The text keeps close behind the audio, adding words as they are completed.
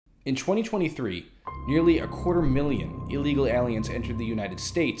In 2023, nearly 250,000 illegal aliens entered the United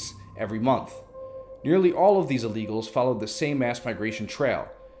States every month. Nearly all of these illegals followed the same mass migration trail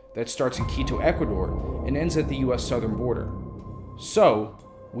that starts in Quito, Ecuador, and ends at the US southern border. So,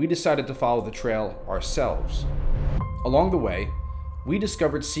 we decided to follow the trail ourselves. Along the way, we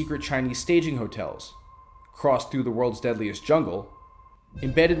discovered secret Chinese staging hotels, crossed through the world's deadliest jungle,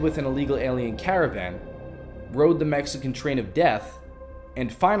 embedded with an illegal alien caravan, rode the Mexican train of death,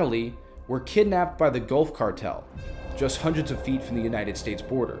 and finally, were kidnapped by the Gulf Cartel, just hundreds of feet from the United States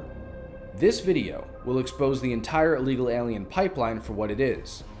border. This video will expose the entire illegal alien pipeline for what it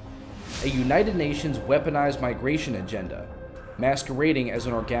is: a United Nations weaponized migration agenda, masquerading as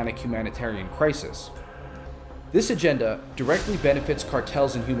an organic humanitarian crisis. This agenda directly benefits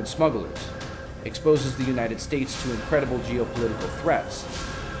cartels and human smugglers, exposes the United States to incredible geopolitical threats,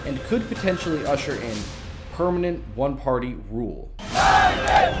 and could potentially usher in permanent one-party rule.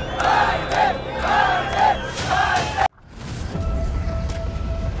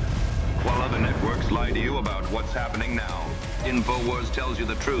 While other networks lie to you about what's happening now, InfoWars tells you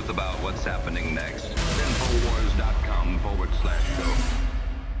the truth about what's happening next. Infowars.com/show.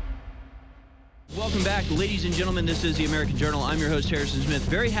 Welcome back, ladies and gentlemen. This is the American Journal. I'm your host, Harrison Smith.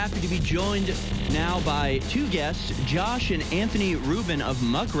 Very happy to be joined now by two guests, Josh and Anthony Rubin of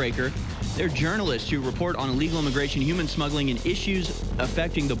MUCKRAKER. They're journalists who report on illegal immigration, human smuggling, and issues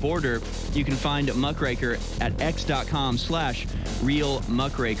affecting the border. You can find MUCKRAKER at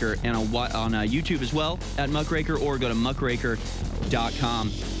x.com/realmuckraker and on YouTube as well at MUCKRAKER, or go to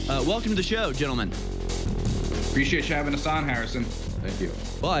muckraker.com. Welcome to the show, gentlemen. Appreciate you having us on, Harrison. Thank you.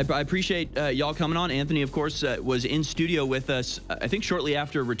 Well, I appreciate y'all coming on. Anthony, of course, was in studio with us, I think shortly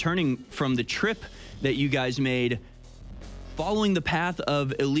after returning from the trip that you guys made following the path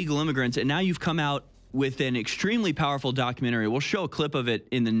of illegal immigrants, and now you've come out with an extremely powerful documentary. We'll show a clip of it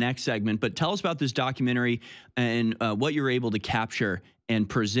in the next segment, but tell us about this documentary and what you're able to capture and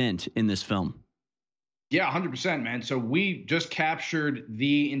present in this film. Yeah, 100%, man. So we just captured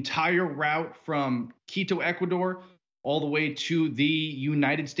the entire route from Quito, Ecuador, all the way to the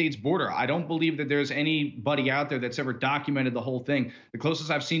United States border. I don't believe that there's anybody out there that's ever documented the whole thing. The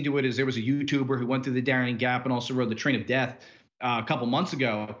closest I've seen to it is there was a YouTuber who went through the Darien Gap and also rode the Train of Death a couple months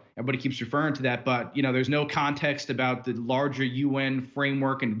ago. Everybody keeps referring to that, but there's no context about the larger UN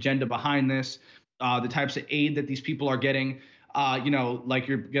framework and agenda behind this, the types of aid that these people are getting. Like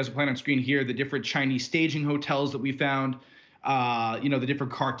you guys are playing on screen here, the different Chinese staging hotels that we found, the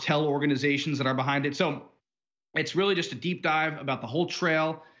different cartel organizations that are behind it. So it's really just a deep dive about the whole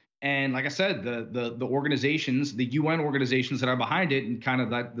trail. And like I said, the organizations, the UN organizations that are behind it, and kind of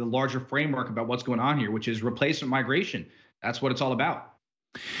the larger framework about what's going on here, which is replacement migration. That's what it's all about.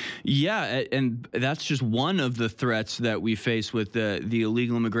 Yeah, and that's just one of the threats that we face with the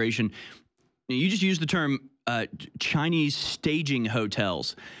illegal immigration. You just used the term Chinese staging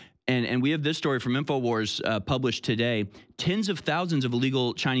hotels. And we have this story from InfoWars published today. Tens of thousands of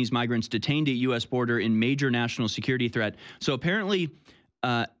illegal Chinese migrants detained at U.S. border in major national security threat. So apparently,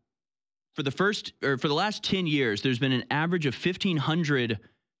 for the last 10 years, there's been an average of 1,500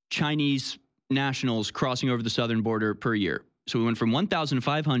 Chinese nationals crossing over the southern border per year. So we went from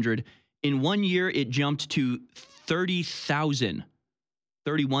 1,500. In 1 year, it jumped to 30,000,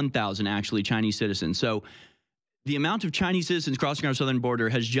 31,000 actually, Chinese citizens. So the amount of Chinese citizens crossing our southern border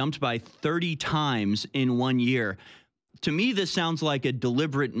has jumped by 30 times in 1 year. To me, this sounds like a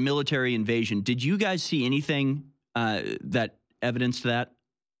deliberate military invasion. Did you guys see anything that evidenced that?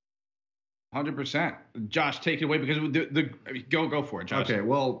 100%. Josh, take it away, because go for it, Josh. Okay,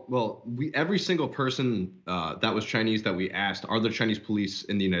 well, every single person that was Chinese that we asked, are there Chinese police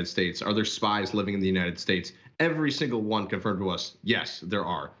in the United States? Are there spies living in the United States? Every single one confirmed to us, yes, there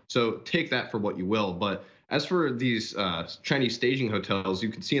are. So take that for what you will. But as for these Chinese staging hotels, you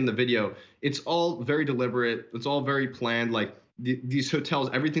can see in the video, it's all very deliberate. It's all very planned. Like these hotels,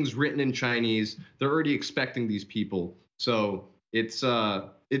 everything's written in Chinese. They're already expecting these people. So it's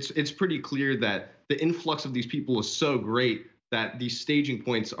pretty clear that the influx of these people is so great that these staging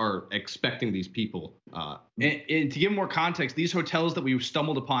points are expecting these people. And to give more context, these hotels that we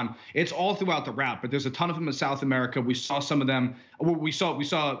stumbled upon, it's all throughout the route, but there's a ton of them in South America. We saw some of them. We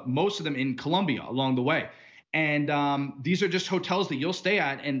saw most of them in Colombia along the way. And these are just hotels that you'll stay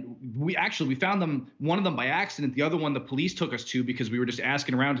at. And we found them, one of them by accident. The other one, the police took us to because we were just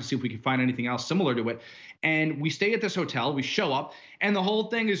asking around to see if we could find anything else similar to it. And we stay at this hotel. We show up, and the whole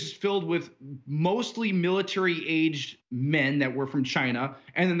thing is just filled with mostly military-aged men that were from China.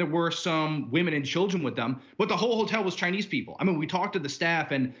 And then there were some women and children with them. But the whole hotel was Chinese people. I mean, we talked to the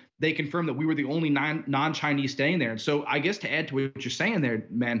staff, and they confirmed that we were the only non-Chinese staying there. And so I guess to add to what you're saying there,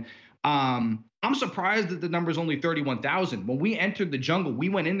 man, I'm surprised that the number is only 31,000. When we entered the jungle, we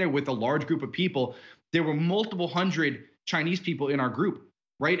went in there with a large group of people. There were multiple hundred Chinese people in our group,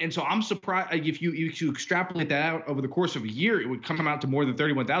 right? And so I'm surprised if you extrapolate that out over the course of a year, it would come out to more than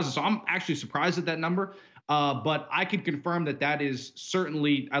 31,000. So I'm actually surprised at that number. But I can confirm that that is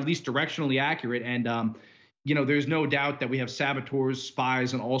certainly at least directionally accurate. And, there's no doubt that we have saboteurs,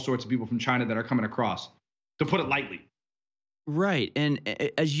 spies, and all sorts of people from China that are coming across, to put it lightly. Right. And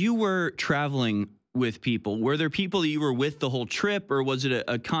as you were traveling with people, were there people that you were with the whole trip, or was it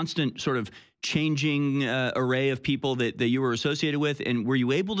a constant sort of changing array of people that you were associated with? And were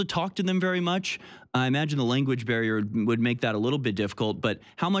you able to talk to them very much? I imagine the language barrier would make that a little bit difficult, but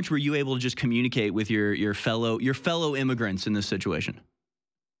how much were you able to just communicate with your fellow immigrants in this situation?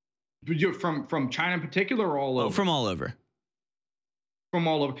 You're from China in particular, or all over? From all over. From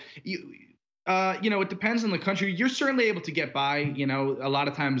all over. It depends on the country. You're certainly able to get by. A lot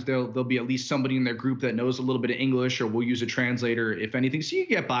of times there'll be at least somebody in their group that knows a little bit of English, or we'll use a translator if anything. So you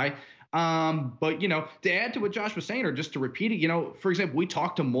get by. But to add to what Josh was saying, or just to repeat it, for example, we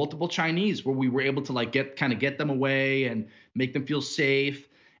talked to multiple Chinese where we were able to get them away and make them feel safe.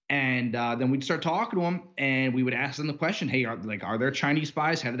 And then we'd start talking to them, and we would ask them the question, hey, are there Chinese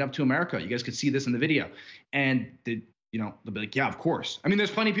spies headed up to America? You guys could see this in the video. And they'll be like, yeah, of course. I mean,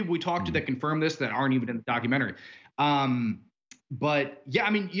 there's plenty of people we talk to that confirm this that aren't even in the documentary. But yeah,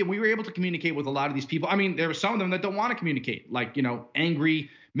 we were able to communicate with a lot of these people. I mean, there were some of them that don't want to communicate, like, angry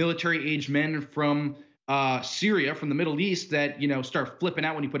military-aged men from Syria, from the Middle East that, start flipping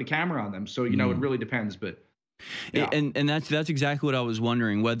out when you put a camera on them. So, it really depends, but. Yeah. And that's exactly what I was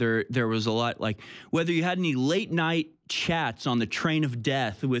wondering, whether there was a lot, like whether you had any late night chats on the train of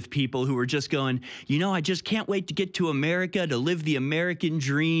death with people who were just going, I just can't wait to get to America, to live the American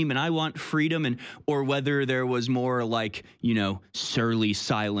dream, and I want freedom, or whether there was more like, surly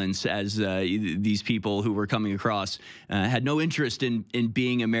silence as these people who were coming across had no interest in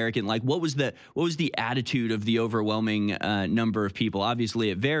being American. Like, what was the attitude of the overwhelming number of people? Obviously,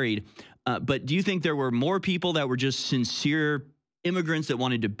 it varied. But do you think there were more people that were just sincere immigrants that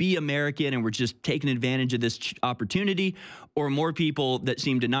wanted to be American and were just taking advantage of this opportunity, or more people that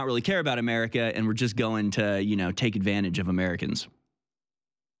seemed to not really care about America and were just going to, take advantage of Americans?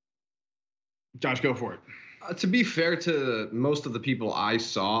 Josh, go for it. To be fair to most of the people I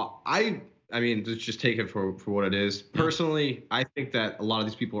saw, I mean, just take it for what it is. Personally, I think that a lot of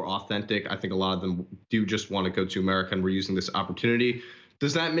these people are authentic. I think a lot of them do just want to go to America, and we're using this opportunity.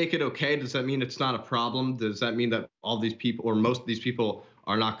 Does that make it okay? Does that mean it's not a problem? Does that mean that all these people, or most of these people,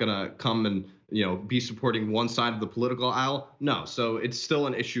 are not going to come and, be supporting one side of the political aisle? No. So it's still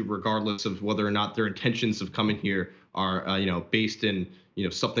an issue regardless of whether or not their intentions of coming here are, based in,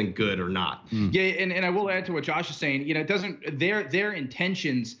 something good or not. Yeah. And I will add to what Josh is saying, it doesn't, their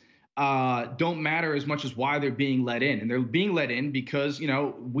intentions don't matter as much as why they're being let in. And they're being let in because, we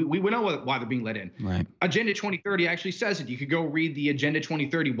know why they're being let in. Right. Agenda 2030 actually says it. You could go read the Agenda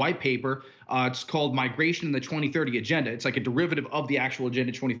 2030 white paper. It's called Migration in the 2030 Agenda. It's like a derivative of the actual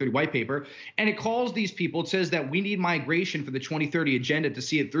Agenda 2030 white paper. And it calls these people, it says that we need migration for the 2030 Agenda to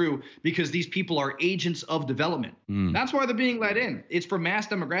see it through because these people are agents of development. That's why they're being let in. It's for mass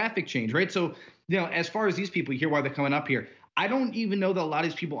demographic change, right? So, as far as these people, you hear why they're coming up here. I don't even know that a lot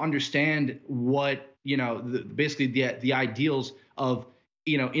of these people understand what, basically the ideals of,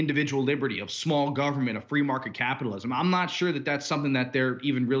 individual liberty, of small government, of free market capitalism. I'm not sure that that's something that they're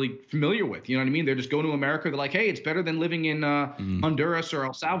even really familiar with. You know what I mean? They're just going to America. They're like, hey, it's better than living in Honduras or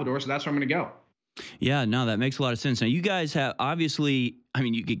El Salvador. So that's where I'm going to go. Yeah, no, that makes a lot of sense. Now, you guys have obviously,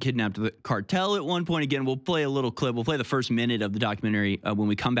 you get kidnapped to the cartel at one point. Again, we'll play a little clip. We'll play the first minute of the documentary when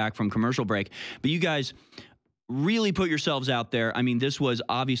we come back from commercial break. But you guys really put yourselves out there. This was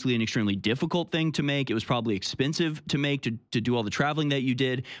obviously an extremely difficult thing to make. It was probably expensive to make, to do all the traveling that you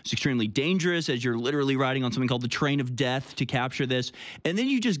did. It's extremely dangerous as you're literally riding on something called the train of death to capture this. And then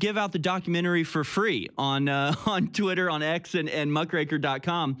you just give out the documentary for free on Twitter, on X, and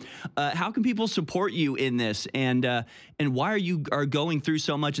MUCKRAKER.com. How can people support you in this? And why are you going through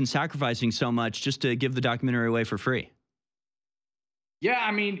so much and sacrificing so much just to give the documentary away for free?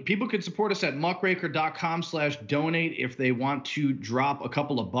 Yeah, people could support us at muckraker.com/donate if they want to drop a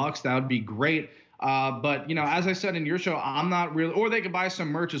couple of bucks. That would be great. But, you know, as I said in your show, I'm not really, or they could buy some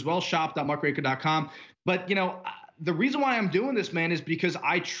merch as well, shop.muckraker.com. But, you know, the reason why I'm doing this, man, is because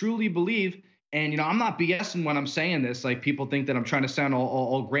I truly believe, and, you know, I'm not BSing when I'm saying this. Like, people think that I'm trying to sound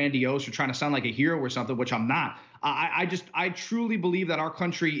all grandiose or trying to sound like a hero or something, which I'm not. I truly believe that our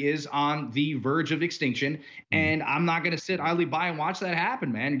country is on the verge of extinction, and I'm not going to sit idly by and watch that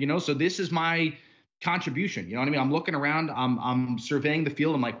happen, man. You know, so this is my contribution. You know what I mean? I'm looking around, I'm surveying the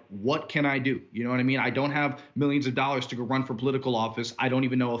field. I'm like, what can I do? You know what I mean? I don't have millions of dollars to go run for political office. I don't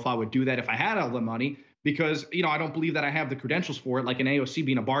even know if I would do that if I had all the money, because, you know, I don't believe that I have the credentials for it, like an AOC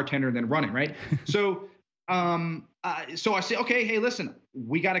being a bartender and then running, right? So so I say, okay, hey, listen,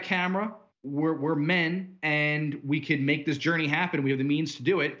 we got a camera. We're men, and we could make this journey happen. We have the means to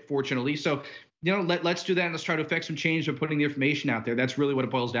do it, fortunately. So, you know, let's do that, and let's try to affect some change by putting the information out there. That's really what it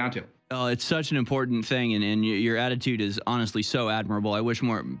boils down to. Oh, it's such an important thing, and your attitude is honestly so admirable. I wish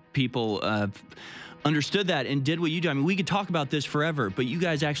more people understood that and did what you do. I mean, we could talk about this forever, but you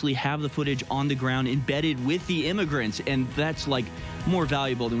guys actually have the footage on the ground embedded with the immigrants, and that's like more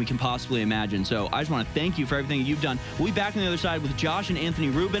valuable than we can possibly imagine. So I just want to thank you for everything you've done. We'll be back on the other side with Josh and Anthony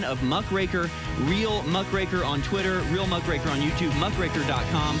Rubin of Muckraker, Real Muckraker on Twitter, Real Muckraker on YouTube,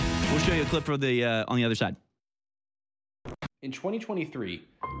 muckraker.com. We'll show you a clip for the on the other side. In 2023,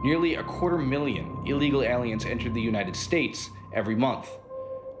 nearly 250,000 illegal aliens entered the United States every month.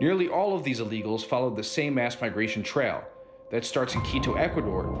 Nearly all of these illegals followed the same mass migration trail that starts in Quito,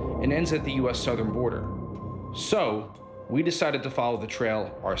 Ecuador, and ends at the U.S. southern border. So, we decided to follow the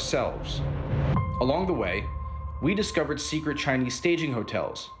trail ourselves. Along the way, we discovered secret Chinese staging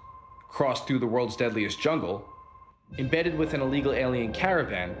hotels, crossed through the world's deadliest jungle, embedded with an illegal alien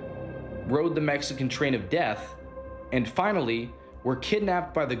caravan, rode the Mexican train of death, and finally, were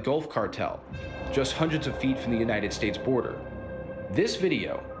kidnapped by the Gulf Cartel, just hundreds of feet from the United States border. This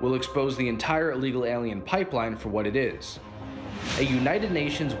video will expose the entire illegal alien pipeline for what it is: a United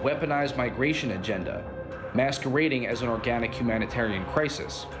Nations weaponized migration agenda, masquerading as an organic humanitarian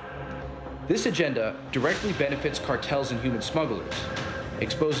crisis. This agenda directly benefits cartels and human smugglers,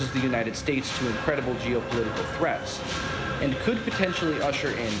 exposes the United States to incredible geopolitical threats, and could potentially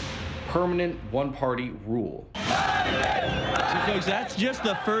usher in permanent one-party rule. So, folks, that's just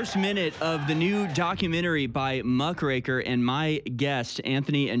the first minute of the new documentary by Muckraker, and my guests,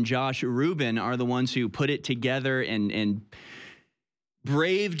 Anthony and Josh Rubin, are the ones who put it together and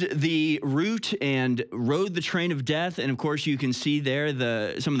braved the route and rode the train of death. And, of course, you can see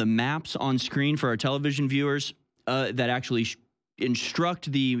there some of the maps on screen for our television viewers that actually instruct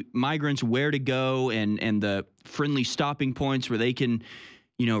the migrants where to go, and the friendly stopping points where they can,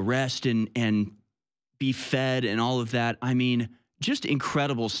 you know, rest and be fed and all of that. I mean, just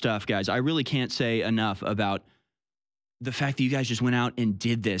incredible stuff, guys. I really can't say enough about the fact that you guys just went out and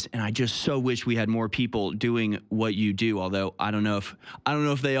did this. And I just so wish we had more people doing what you do. Although I don't know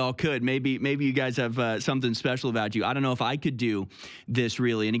if they all could. Maybe you guys have something special about you. I don't know if I could do this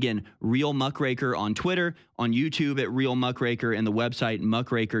really. And again, Real Muckraker on Twitter, on YouTube at Real Muckraker, and the website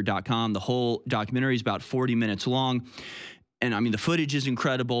muckraker.com. The whole documentary is about 40 minutes long. And I mean, the footage is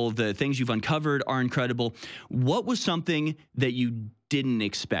incredible. The things you've uncovered are incredible. What was something that you didn't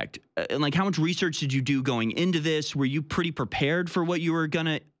expect? Like, how much research did you do going into this? Were you pretty prepared for what you were going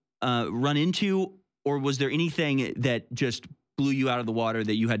to run into? Or was there anything that just blew you out of the water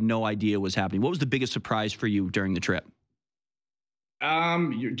that you had no idea was happening? What was the biggest surprise for you during the trip?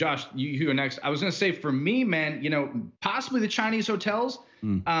 Josh, you go next. I was going to say, for me, man, you know, possibly the Chinese hotels,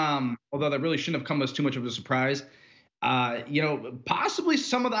 although that really shouldn't have come as too much of a surprise. You know, possibly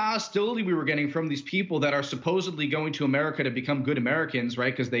some of the hostility we were getting from these people that are supposedly going to America to become good Americans,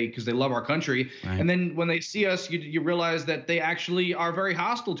 right? Because they love our country. Right. And then when they see us, you realize that they actually are very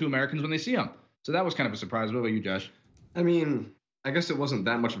hostile to Americans when they see them. So that was kind of a surprise. What about you, Josh? I mean, I guess it wasn't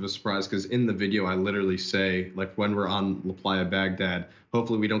that much of a surprise, because in the video I literally say, like, when we're on La Playa, Baghdad,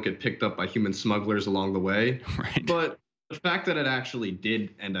 hopefully we don't get picked up by human smugglers along the way. Right. But the fact that it actually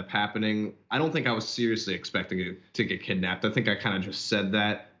did end up happening, I don't think I was seriously expecting it to get kidnapped. I think I kind of just said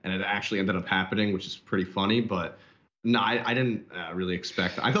that, and it actually ended up happening, which is pretty funny. But no, I didn't really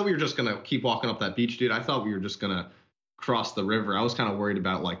expect it. I thought we were just going to keep walking up that beach, dude. I thought we were just going to cross the river. I was kind of worried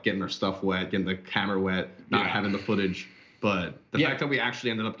about, like, getting our stuff wet, getting the camera wet, not having the footage. But the fact that we actually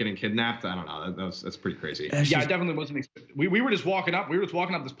ended up getting kidnapped, I don't know. That's pretty crazy. Yeah, I definitely wasn't expecting. We were just walking up. We were just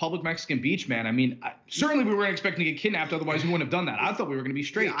walking up this public Mexican beach, man. I mean, certainly we weren't expecting to get kidnapped. Otherwise, we wouldn't have done that. I thought we were going to be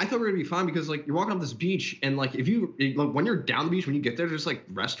straight. Yeah, I thought we were going to be fine because like you're walking up this beach and like if you like, when you're down the beach, when you get there, there's like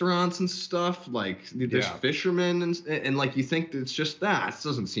restaurants and stuff. Like there's fishermen and like you think it's just that. It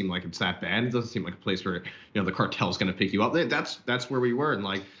doesn't seem like it's that bad. It doesn't seem like a place where the cartel's going to pick you up. That's where we were, and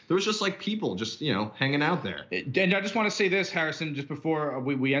like there was just like people just hanging out there. And I just want to say this, Harrison, just before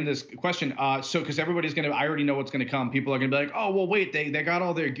we end this question. So because everybody's going to, I already know what's going to come. People are going to be like, oh, well, wait, they got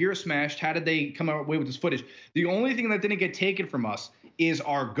all their gear smashed. How did they come away with this footage? The only thing that didn't get taken from us is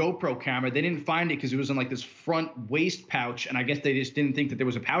our GoPro camera. They didn't find it because it was in like this front waist pouch. And I guess they just didn't think that there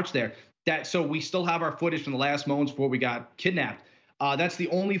was a pouch there. So we still have our footage from the last moments before we got kidnapped. That's the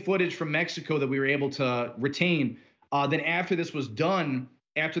only footage from Mexico that we were able to retain. Then after this was done,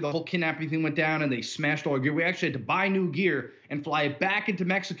 after the whole kidnapping thing went down and they smashed all our gear, we actually had to buy new gear and fly it back into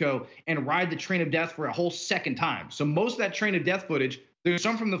Mexico and ride the train of death for a whole second time. So most of that train of death footage, there's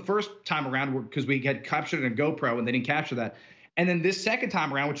some from the first time around because we had captured it in a GoPro and they didn't capture that. And then this second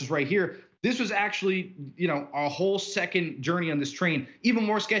time around, which is right here, this was actually, our whole second journey on this train, even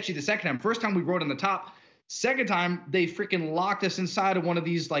more sketchy the second time. First time we rode on the top. Second time, they freaking locked us inside of one of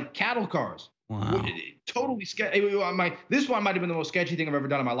these like cattle cars. Wow. Totally sketchy. This one might have been the most sketchy thing I've ever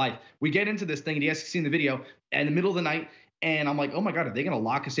done in my life. We get into this thing, and you guys can see in the video, in the middle of the night, and I'm like, oh my God, are they going to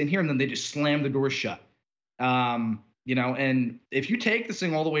lock us in here? And then they just slam the doors shut. And if you take this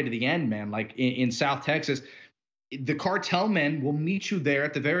thing all the way to the end, man, like in South Texas, the cartel men will meet you there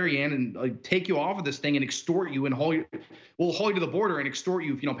at the very end and like take you off of this thing and extort you and haul you to the border and extort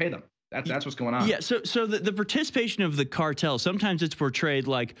you if you don't pay them. That's what's going on. Yeah. So the participation of the cartel, sometimes it's portrayed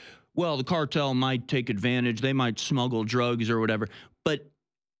like, well, the cartel might take advantage. They might smuggle drugs or whatever. But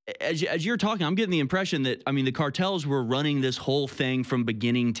as you're talking, I'm getting the impression that, the cartels were running this whole thing from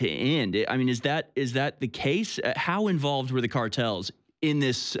beginning to end. Is that the case? How involved were the cartels in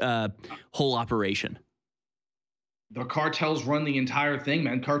this whole operation? The cartels run the entire thing,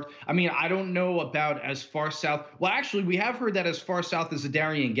 man. I don't know about as far south. Well, actually, we have heard that as far south as the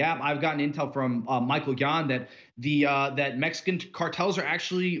Darien Gap. I've gotten intel from Michael Yan that that Mexican cartels are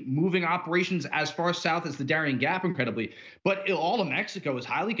actually moving operations as far south as the Darien Gap, incredibly. But all of Mexico is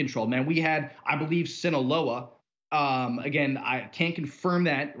highly controlled, man. We had, I believe, Sinaloa. Again, I can't confirm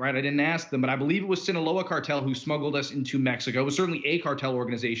that, right? I didn't ask them, but I believe it was Sinaloa cartel who smuggled us into Mexico. It was certainly a cartel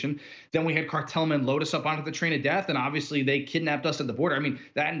organization. Then we had cartel men load us up onto the train of death, and obviously they kidnapped us at the border.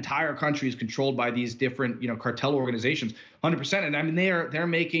 That entire country is controlled by these different, cartel organizations, 100%. And they're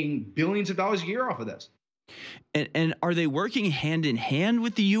making billions of dollars a year off of this. And are they working hand in hand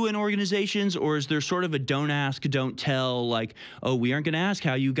with the UN organizations, or is there sort of a don't ask, don't tell, like, oh, we aren't going to ask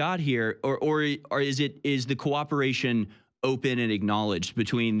how you got here, or is the cooperation open and acknowledged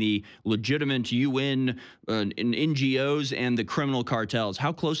between the legitimate UN and NGOs and the criminal cartels?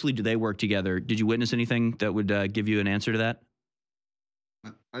 How closely do they work together? Did you witness anything that would give you an answer to that?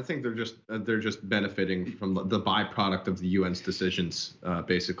 I think they're just benefiting from the byproduct of the UN's decisions,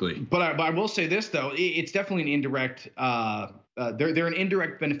 basically. But I will say this though, it's definitely an indirect. They're an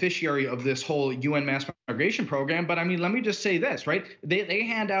indirect beneficiary of this whole UN mass migration program. But let me just say this, right? They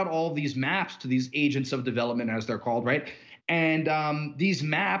hand out all these maps to these agents of development, as they're called, right? And these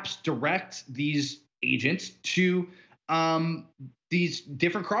maps direct these agents to these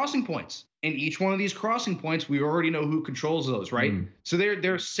different crossing points. And each one of these crossing points, we already know who controls those, right? So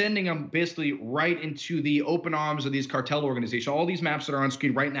they're sending them basically right into the open arms of these cartel organizations. All these maps that are on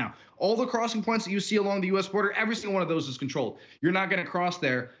screen right now, all the crossing points that you see along the U.S. border, every single one of those is controlled. You're not going to cross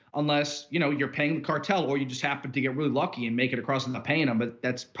there unless you're paying the cartel, or you just happen to get really lucky and make it across without paying them. But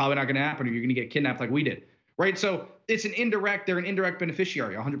that's probably not going to happen, or you're going to get kidnapped like we did, right? So they're an indirect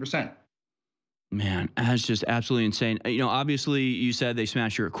beneficiary, 100%. Man, that's just absolutely insane. Obviously, you said they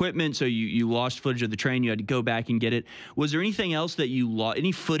smashed your equipment, so you lost footage of the train. You had to go back and get it. Was there anything else that you lost,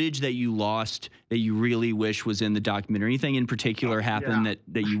 any footage that you lost that you really wish was in the documentary? Anything in particular happened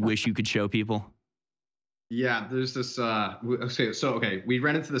that you wish you could show people? Yeah, there's this. We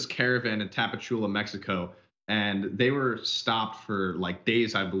ran into this caravan in Tapachula, Mexico, and they were stopped for like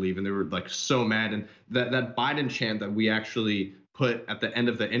days, I believe, and they were like so mad. And that Biden chant that we actually put at the end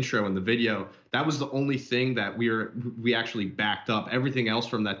of the intro in the video, that was the only thing that we actually backed up. Everything else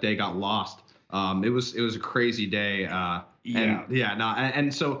from that day got lost. It was a crazy day.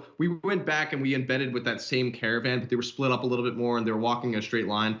 And so we went back and we embedded with that same caravan, but they were split up a little bit more and they were walking a straight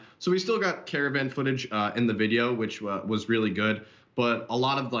line. So we still got caravan footage in the video, which was really good. But a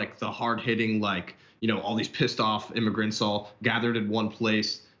lot of like the hard hitting, like, all these pissed off immigrants all gathered in one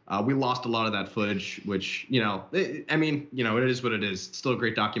place. We lost a lot of that footage, which, it is what it is. It's still a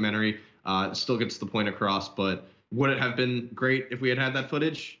great documentary. It still gets the point across, but would it have been great if we had had that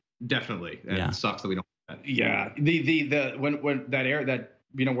footage? Definitely. And it sucks that we don't have that. Yeah. When that era that,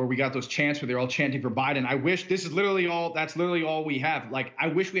 where we got those chants where they're all chanting for Biden. I wish that's literally all we have. Like, I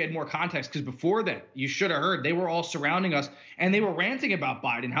wish we had more context, because before that, you should have heard, they were all surrounding us and they were ranting about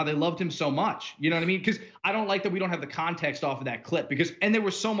Biden, how they loved him so much. You know what I mean? Because I don't like that we don't have the context off of that clip, and there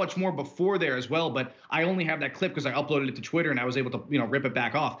was so much more before there as well, but I only have that clip because I uploaded it to Twitter and I was able to, rip it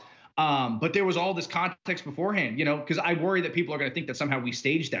back off. But there was all this context beforehand, because I worry that people are going to think that somehow we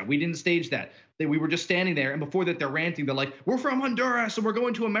staged that. We didn't stage that. We were just standing there. And before that, they're ranting. They're like, we're from Honduras and we're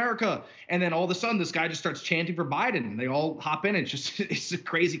going to America. And then all of a sudden, this guy just starts chanting for Biden. And they all hop in. It's a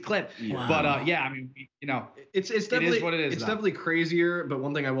crazy clip. Wow. But it's definitely, it is what it is. It's definitely crazier. But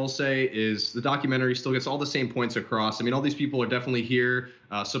one thing I will say is the documentary still gets all the same points across. I mean, all these people are definitely here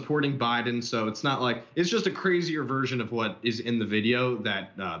supporting Biden. So it's not like, it's just a crazier version of what is in the video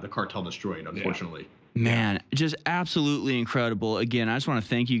that the cartel destroyed, unfortunately. Yeah. Man, just absolutely incredible. Again, I just want to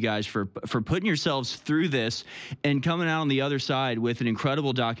thank you guys for putting yourselves through this and coming out on the other side with an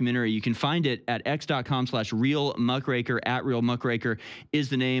incredible documentary. You can find it at x.com/realmuckraker. @realmuckraker is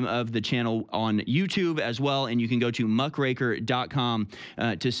the name of the channel on YouTube as well. And you can go to muckraker.com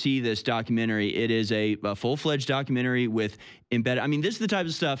to see this documentary. It is a full-fledged documentary with embedded. I mean, this is the type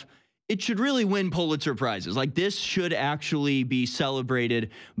of stuff. It should really win Pulitzer Prizes. Like, this should actually be celebrated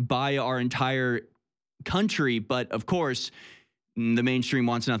by our entire country, but of course the mainstream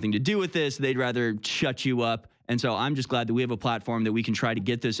wants nothing to do with this. They'd rather shut you up. And so I'm just glad that we have a platform that we can try to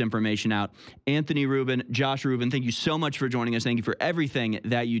get this information out. Anthony Rubin, Josh Rubin, thank you so much for joining us. Thank you for everything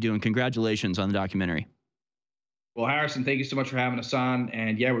that you do, and congratulations on the documentary. Well, Harrison, thank you so much for having us on.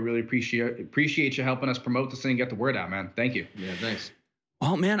 And yeah, we really appreciate you helping us promote this thing and get the word out, man. Thank you. Yeah, thanks.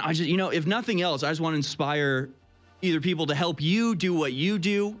 Well, man, I just, if nothing else, I just want to inspire either people to help you do what you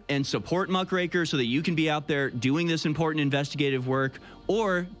do and support Muckraker so that you can be out there doing this important investigative work,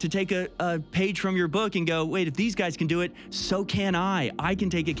 or to take a page from your book and go, wait, if these guys can do it, so can I. I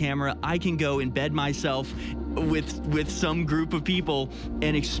can take a camera. I can go embed myself with some group of people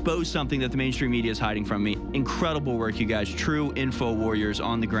and expose something that the mainstream media is hiding from me. Incredible work, you guys. True info warriors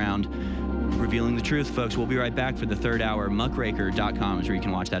on the ground, revealing the truth, folks. We'll be right back for the third hour. Muckraker.com is where you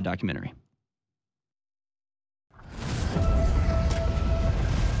can watch that documentary.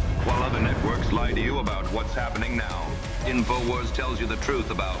 While other networks lie to you about what's happening now, InfoWars tells you the truth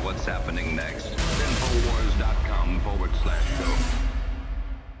about what's happening next. Infowars.com/show.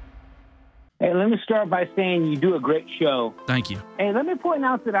 Hey, let me start by saying you do a great show. Thank you. Hey, let me point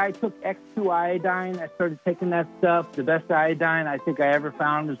out that I took X2 iodine. I started taking that stuff. The best iodine I think I ever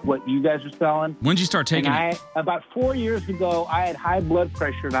found is what you guys are selling. When did you start taking it? About 4 years ago, I had high blood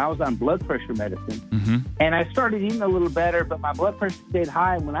pressure, and I was on blood pressure medicine. Mm-hmm. And I started eating a little better, but my blood pressure stayed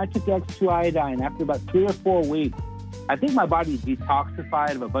high. And when I took X2 iodine, after about 3 or 4 weeks, I think my body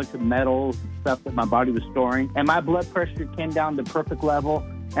detoxified of a bunch of metals and stuff that my body was storing. And my blood pressure came down to perfect level.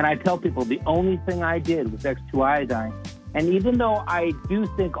 And I tell people the only thing I did was X2 iodine. And even though I do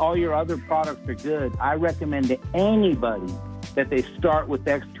think all your other products are good, I recommend to anybody that they start with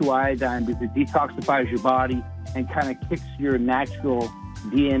X2 iodine because it detoxifies your body and kind of kicks your natural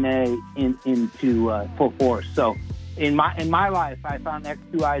DNA into full force. So in my life, I found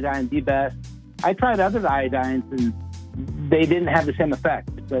X2 iodine the best. I tried other iodines and they didn't have the same effect.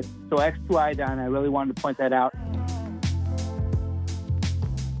 But so X2 iodine, I really wanted to point that out.